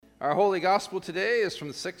Our Holy Gospel today is from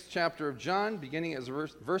the 6th chapter of John, beginning at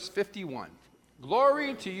verse 51.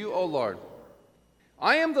 Glory to you, O Lord.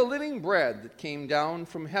 I am the living bread that came down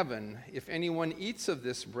from heaven. If anyone eats of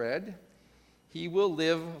this bread, he will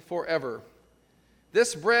live forever.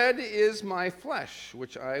 This bread is my flesh,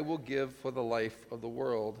 which I will give for the life of the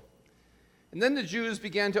world. And then the Jews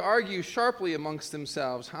began to argue sharply amongst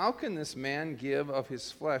themselves, how can this man give of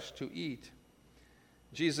his flesh to eat?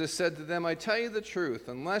 Jesus said to them, I tell you the truth,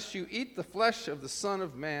 unless you eat the flesh of the Son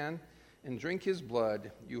of Man and drink his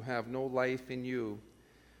blood, you have no life in you.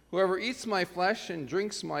 Whoever eats my flesh and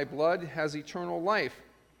drinks my blood has eternal life,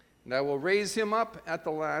 and I will raise him up at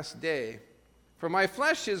the last day. For my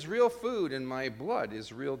flesh is real food, and my blood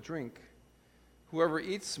is real drink. Whoever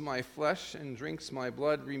eats my flesh and drinks my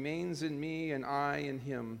blood remains in me, and I in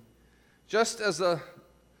him. Just as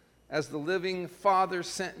the living Father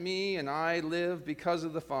sent me, and I live because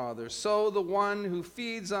of the Father, so the one who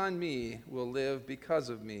feeds on me will live because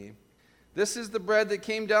of me. This is the bread that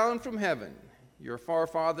came down from heaven. Your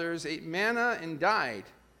forefathers ate manna and died,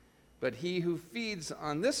 but he who feeds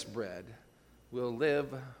on this bread will live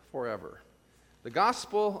forever. The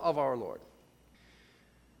Gospel of our Lord.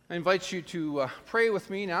 I invite you to pray with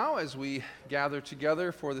me now as we gather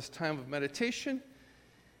together for this time of meditation.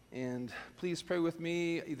 And please pray with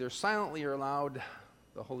me, either silently or aloud,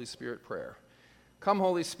 the Holy Spirit prayer. Come,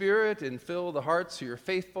 Holy Spirit, and fill the hearts of your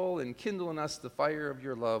faithful, and kindle in us the fire of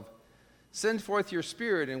your love. Send forth your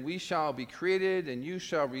Spirit, and we shall be created, and you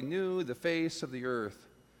shall renew the face of the earth.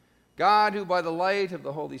 God, who by the light of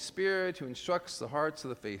the Holy Spirit, who instructs the hearts of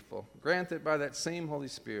the faithful, grant that by that same Holy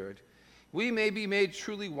Spirit we may be made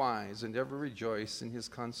truly wise and ever rejoice in his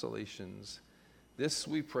consolations. This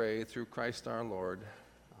we pray through Christ our Lord.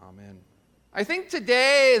 Amen. I think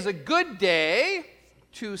today is a good day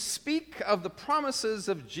to speak of the promises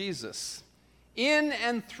of Jesus in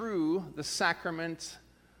and through the sacrament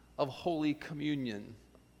of Holy Communion.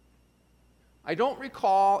 I don't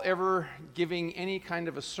recall ever giving any kind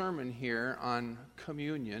of a sermon here on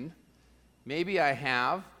communion. Maybe I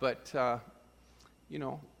have, but,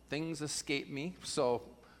 things escape me. So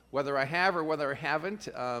whether I have or whether I haven't,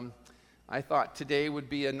 I thought today would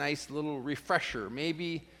be a nice little refresher.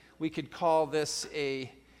 Maybe we could call this a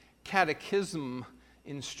catechism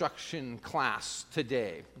instruction class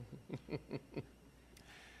today.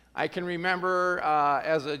 I can remember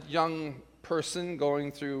as a young person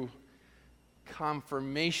going through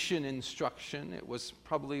confirmation instruction. It was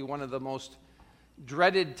probably one of the most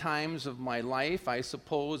dreaded times of my life. I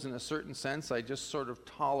suppose in a certain sense I just sort of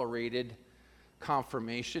tolerated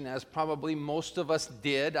confirmation, as probably most of us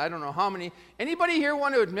did. I don't know how many. Anybody here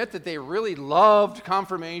want to admit that they really loved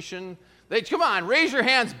confirmation? Come on, raise your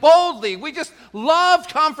hands boldly. We just loved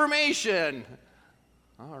confirmation.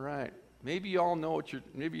 All right. Maybe you all know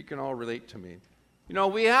maybe you can all relate to me.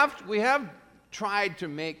 We have tried to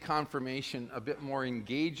make confirmation a bit more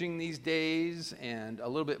engaging these days and a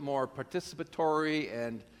little bit more participatory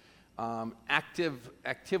and active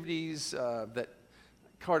activities that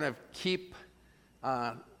kind of keep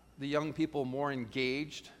the young people more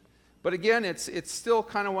engaged. But again, it's still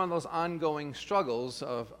kind of one of those ongoing struggles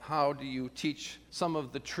of how do you teach some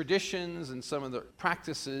of the traditions and some of the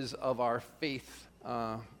practices of our faith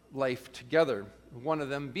life together. One of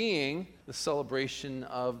them being the celebration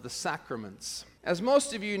of the sacraments. As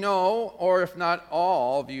most of you know, or if not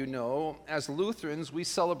all of you know, as Lutherans, we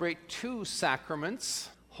celebrate two sacraments,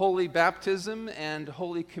 Holy Baptism and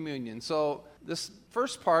Holy Communion. So this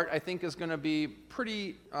first part, I think, is going to be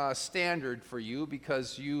pretty standard for you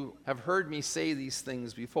because you have heard me say these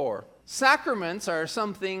things before. Sacraments are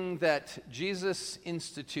something that Jesus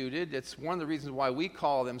instituted. It's one of the reasons why we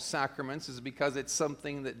call them sacraments is because it's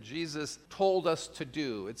something that Jesus told us to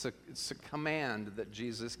do. It's a command that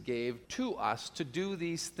Jesus gave to us to do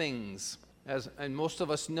these things. And most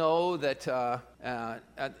of us know that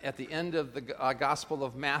at the end of the Gospel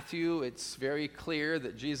of Matthew, it's very clear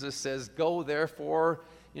that Jesus says, "Go therefore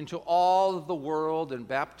into all of the world and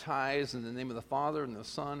baptize in the name of the Father and the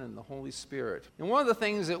Son and the Holy Spirit." And one of the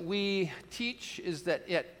things that we teach is that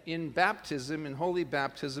in baptism, in Holy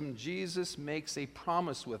Baptism, Jesus makes a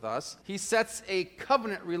promise with us. He sets a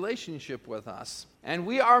covenant relationship with us. And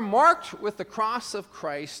we are marked with the cross of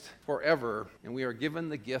Christ forever, and we are given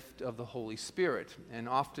the gift of the Holy Spirit. And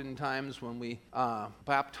oftentimes when we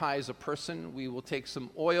baptize a person, we will take some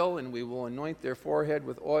oil and we will anoint their forehead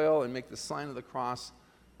with oil and make the sign of the cross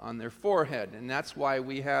on their forehead. And that's why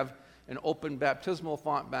we have an open baptismal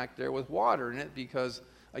font back there with water in it, because,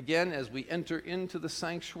 again, as we enter into the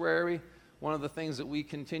sanctuary, one of the things that we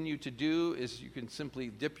continue to do is you can simply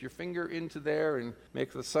dip your finger into there and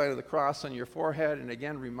make the sign of the cross on your forehead, and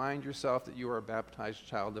again, remind yourself that you are a baptized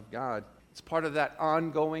child of God. It's part of that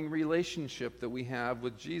ongoing relationship that we have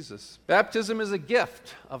with Jesus. Baptism is a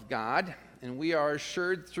gift of God, and we are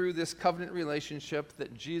assured through this covenant relationship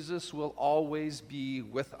that Jesus will always be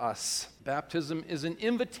with us. Baptism is an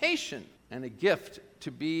invitation and a gift to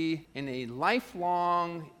be in a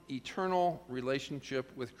lifelong, eternal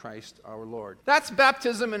relationship with Christ our Lord. That's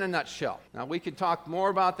baptism in a nutshell. Now, we could talk more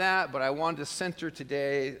about that, but I wanted to center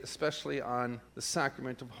today especially on the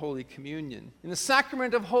sacrament of Holy Communion. In the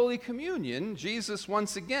sacrament of Holy Communion, Jesus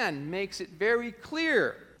once again makes it very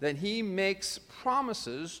clear that he makes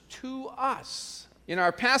promises to us. In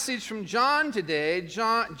our passage from John today,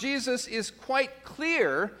 Jesus is quite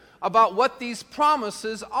clear about what these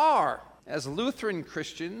promises are. As Lutheran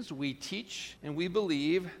Christians, we teach and we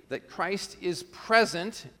believe that Christ is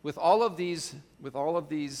present with all of these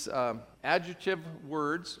adjective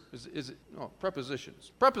words.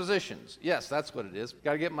 Prepositions. Prepositions. Yes, that's what it is.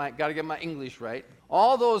 Got to get my English right.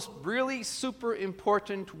 All those really super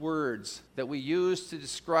important words that we use to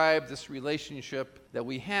describe this relationship that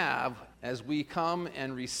we have as we come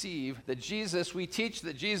and receive that Jesus. We teach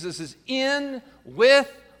that Jesus is in, with,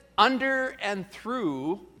 under, and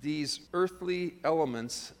through these earthly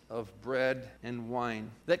elements of bread and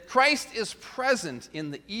wine. That Christ is present in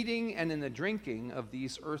the eating and in the drinking of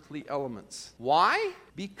these earthly elements. Why?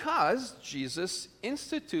 Because Jesus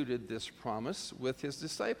instituted this promise with his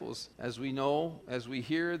disciples. As we know, as we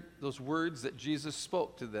hear those words that Jesus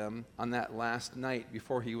spoke to them on that last night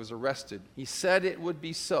before he was arrested. He said it would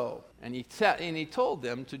be so. And he told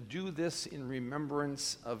them to do this in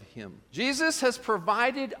remembrance of him. Jesus has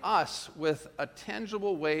provided us with a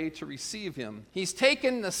tangible way to receive him. He's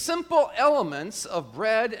taken the simple elements of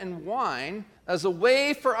bread and wine as a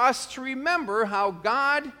way for us to remember how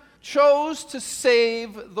God chose to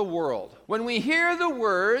save the world. When we hear the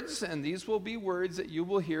words, and these will be words that you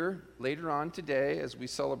will hear later on today as we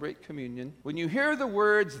celebrate communion, when you hear the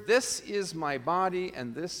words, "This is my body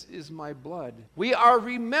and this is my blood," we are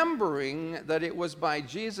remembering that it was by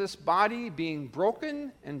Jesus' body being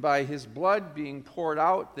broken and by his blood being poured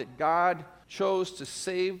out that God chose to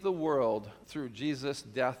save the world through Jesus'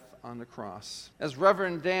 death on the cross. As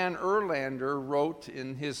Reverend Dan Erlander wrote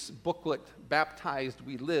in his booklet, Baptized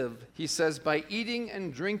We Live, he says, by eating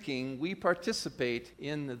and drinking, we participate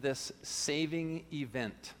in this saving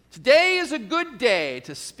event. Today is a good day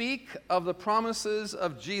to speak of the promises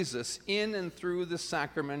of Jesus in and through the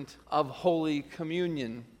sacrament of Holy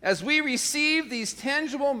Communion. As we receive these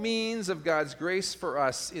tangible means of God's grace for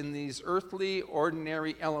us in these earthly,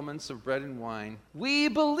 ordinary elements of bread and wine, we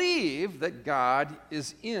believe that God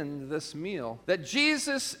is in this meal, that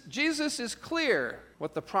Jesus is clear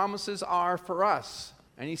what the promises are for us.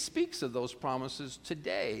 And he speaks of those promises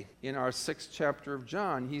today in our 6th chapter of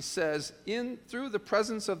John. He says, through the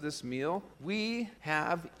presence of this meal, we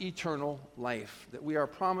have eternal life, that we are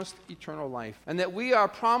promised eternal life, and that we are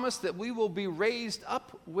promised that we will be raised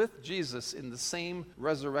up with Jesus in the same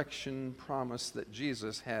resurrection promise that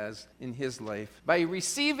Jesus has in his life. By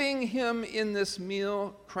receiving him in this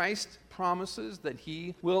meal, Christ promises that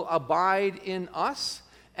he will abide in us,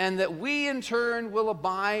 and that we in turn will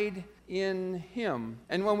abide in him.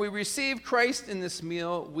 And when we receive Christ in this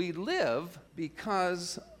meal, we live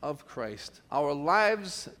because of Christ. Our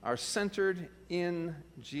lives are centered in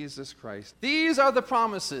Jesus Christ. These are the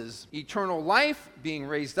promises: eternal life, being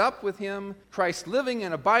raised up with him, Christ living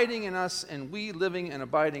and abiding in us, and we living and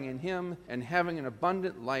abiding in him, and having an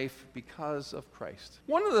abundant life because of Christ.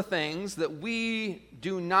 One of the things that we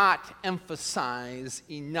do not emphasize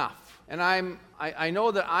enough, and I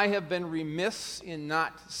know that I have been remiss in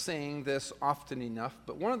not saying this often enough,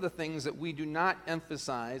 but one of the things that we do not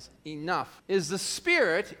emphasize enough is the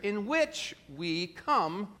spirit in which we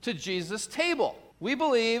come to Jesus' table. We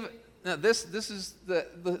believe now this is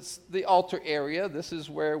the altar area. This is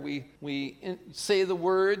where we say the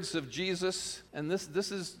words of Jesus, and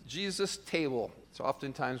this is Jesus' table. It's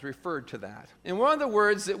oftentimes referred to that. And one of the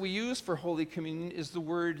words that we use for Holy Communion is the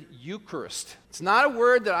word Eucharist. It's not a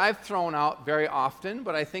word that I've thrown out very often,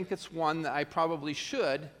 but I think it's one that I probably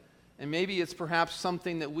should, and maybe it's perhaps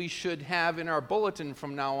something that we should have in our bulletin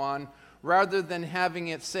from now on, rather than having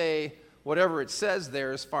it say whatever it says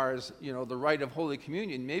there as far as, the rite of Holy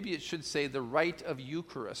Communion. Maybe it should say the rite of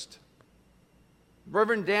Eucharist.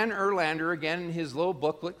 Reverend Dan Erlander, again, in his little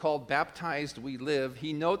booklet called Baptized We Live,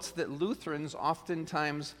 he notes that Lutherans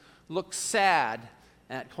oftentimes look sad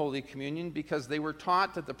at Holy Communion because they were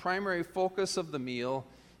taught that the primary focus of the meal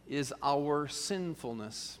is our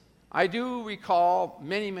sinfulness. I do recall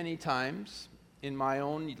many, many times in my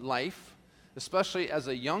own life, especially as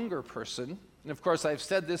a younger person, and of course I've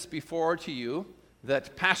said this before to you,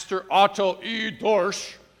 that Pastor Otto E.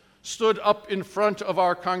 Dorsch stood up in front of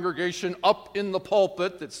our congregation, up in the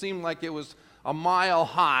pulpit that seemed like it was a mile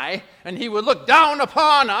high, and he would look down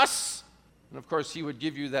upon us, and of course he would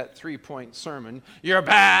give you that 3-point sermon. You're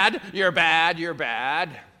bad, you're bad, you're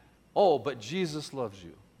bad. Oh, but Jesus loves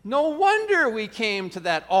you. No wonder we came to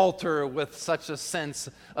that altar with such a sense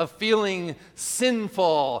of feeling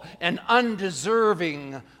sinful and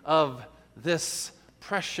undeserving of this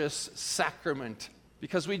precious sacrament,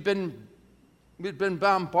 because we'd been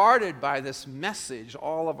bombarded by this message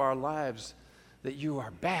all of our lives that you are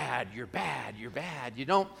bad, you're bad, you're bad. You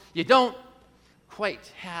don't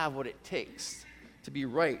quite have what it takes to be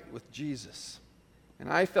right with Jesus.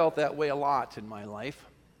 And I felt that way a lot in my life.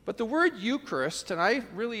 But the word Eucharist, and I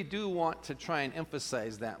really do want to try and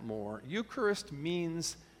emphasize that more, Eucharist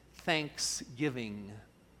means thanksgiving.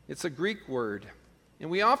 It's a Greek word. And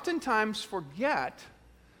we oftentimes forget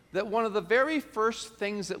that one of the very first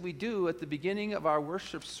things that we do at the beginning of our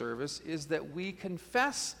worship service is that we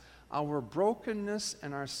confess our brokenness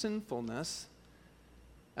and our sinfulness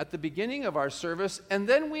at the beginning of our service, and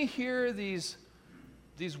then we hear these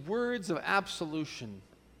words of absolution.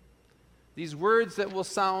 These words that will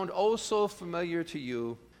sound oh so familiar to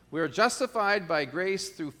you. We are justified by grace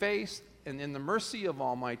through faith and in the mercy of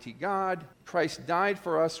Almighty God. Christ died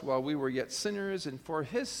for us while we were yet sinners, and for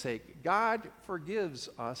his sake, God forgives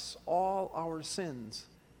us all our sins.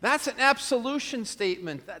 That's an absolution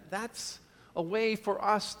statement. That's a way for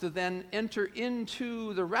us to then enter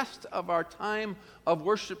into the rest of our time of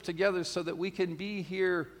worship together so that we can be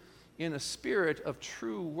here in a spirit of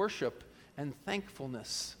true worship and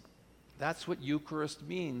thankfulness. That's what Eucharist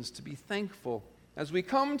means, to be thankful. As we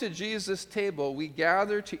come to Jesus' table, we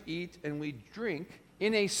gather to eat and we drink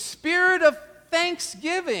in a spirit of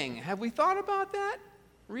thanksgiving. Have we thought about that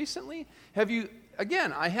recently?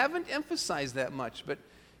 Again, I haven't emphasized that much, but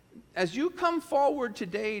as you come forward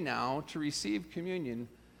today now to receive communion,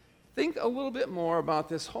 think a little bit more about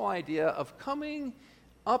this whole idea of coming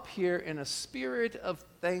up here in a spirit of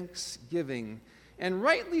thanksgiving. And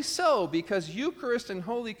rightly so, because Eucharist and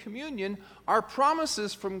Holy Communion are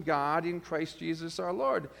promises from God in Christ Jesus our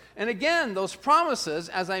Lord. And again, those promises,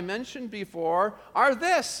 as I mentioned before, are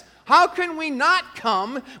this. How can we not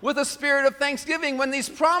come with a spirit of thanksgiving when these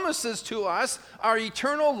promises to us are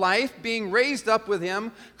eternal life, being raised up with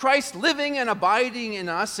him, Christ living and abiding in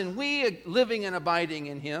us, and we living and abiding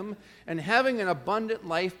in him, and having an abundant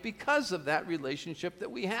life because of that relationship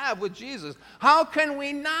that we have with Jesus? How can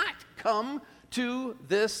we not come to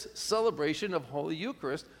this celebration of Holy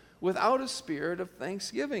Eucharist without a spirit of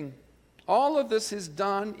thanksgiving? All of this is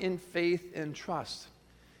done in faith and trust.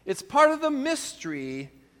 It's part of the mystery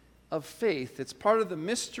of faith. It's part of the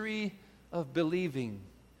mystery of believing.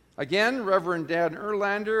 Again, Reverend Dan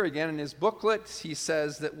Erlander, again in his booklet, he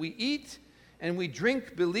says that we eat and we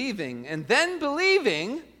drink believing, and then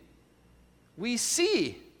believing, we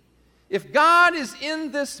see. If God is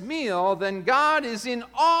in this meal, then God is in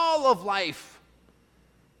all of life.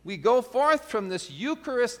 We go forth from this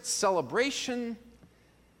Eucharist celebration,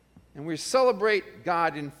 and we celebrate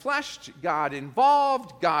God in flesh, God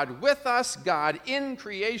involved, God with us, God in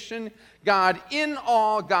creation, God in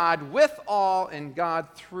all, God with all, and God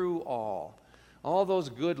through all. All those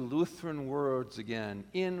good Lutheran words again,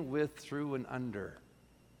 in, with, through, and under.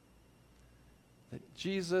 That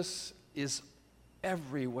Jesus is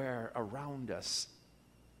everywhere around us.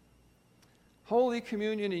 Holy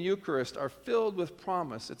Communion and Eucharist are filled with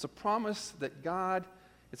promise. It's a promise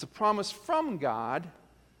it's a promise from God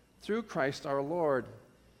through Christ our Lord.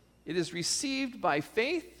 It is received by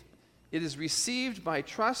faith, it is received by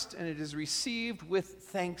trust, and it is received with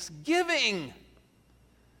thanksgiving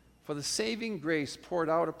for the saving grace poured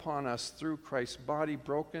out upon us through Christ's body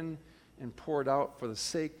broken and poured out for the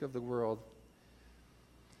sake of the world.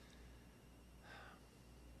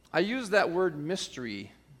 I used that word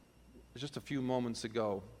mystery just a few moments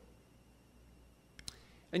ago.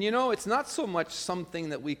 And it's not so much something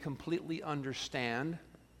that we completely understand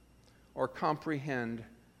or comprehend.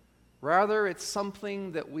 Rather, it's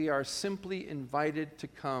something that we are simply invited to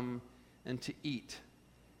come and to eat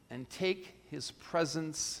and take his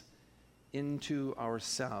presence into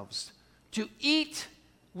ourselves. To eat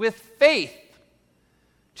with faith.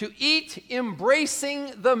 To eat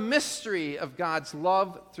embracing the mystery of God's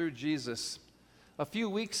love through Jesus. A few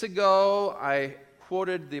weeks ago, I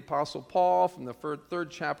quoted the Apostle Paul from the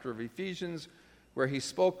third chapter of Ephesians, where he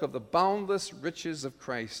spoke of the boundless riches of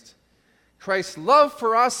Christ. Christ's love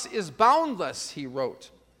for us is boundless, he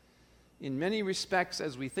wrote. in many respects,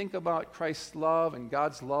 as we think about Christ's love and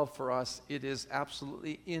God's love for us, it is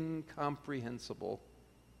absolutely incomprehensible.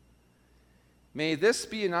 May this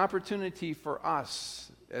be an opportunity for us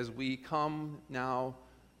as we come now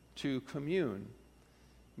to commune.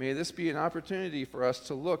 May this be an opportunity for us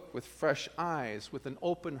to look with fresh eyes, with an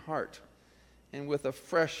open heart, and with a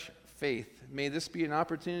fresh faith. May this be an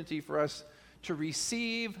opportunity for us to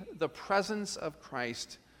receive the presence of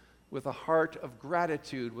Christ with a heart of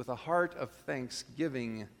gratitude, with a heart of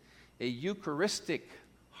thanksgiving, a Eucharistic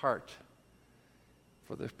heart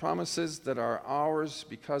for the promises that are ours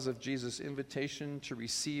because of Jesus' invitation to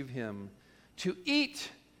receive him, to eat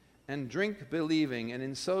and drink believing, and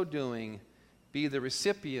in so doing, be the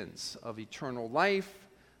recipients of eternal life,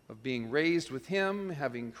 of being raised with him,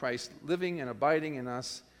 having Christ living and abiding in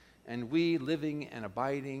us, and we living and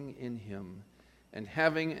abiding in him, and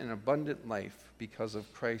having an abundant life because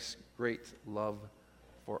of Christ's great love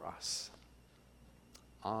for us.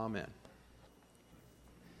 Amen.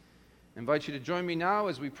 I invite you to join me now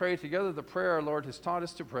as we pray together the prayer our Lord has taught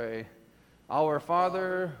us to pray. Our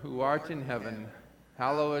Father, who art in heaven,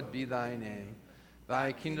 hallowed be thy name.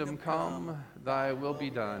 Thy kingdom come, thy will be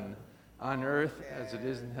done, on earth as it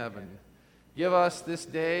is in heaven. Give us this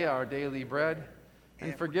day our daily bread,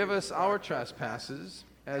 and forgive us our trespasses,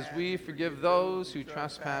 as we forgive those who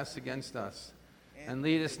trespass against us. And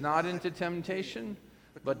lead us not into temptation,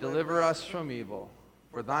 but deliver us from evil.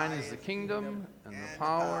 For thine is the kingdom, and the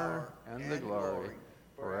power, and the glory,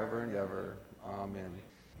 forever and ever. Amen.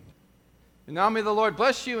 And now may the Lord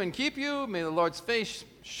bless you and keep you. May the Lord's face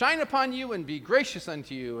shine upon you and be gracious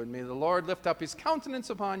unto you. And may the Lord lift up his countenance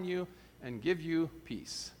upon you and give you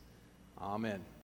peace. Amen.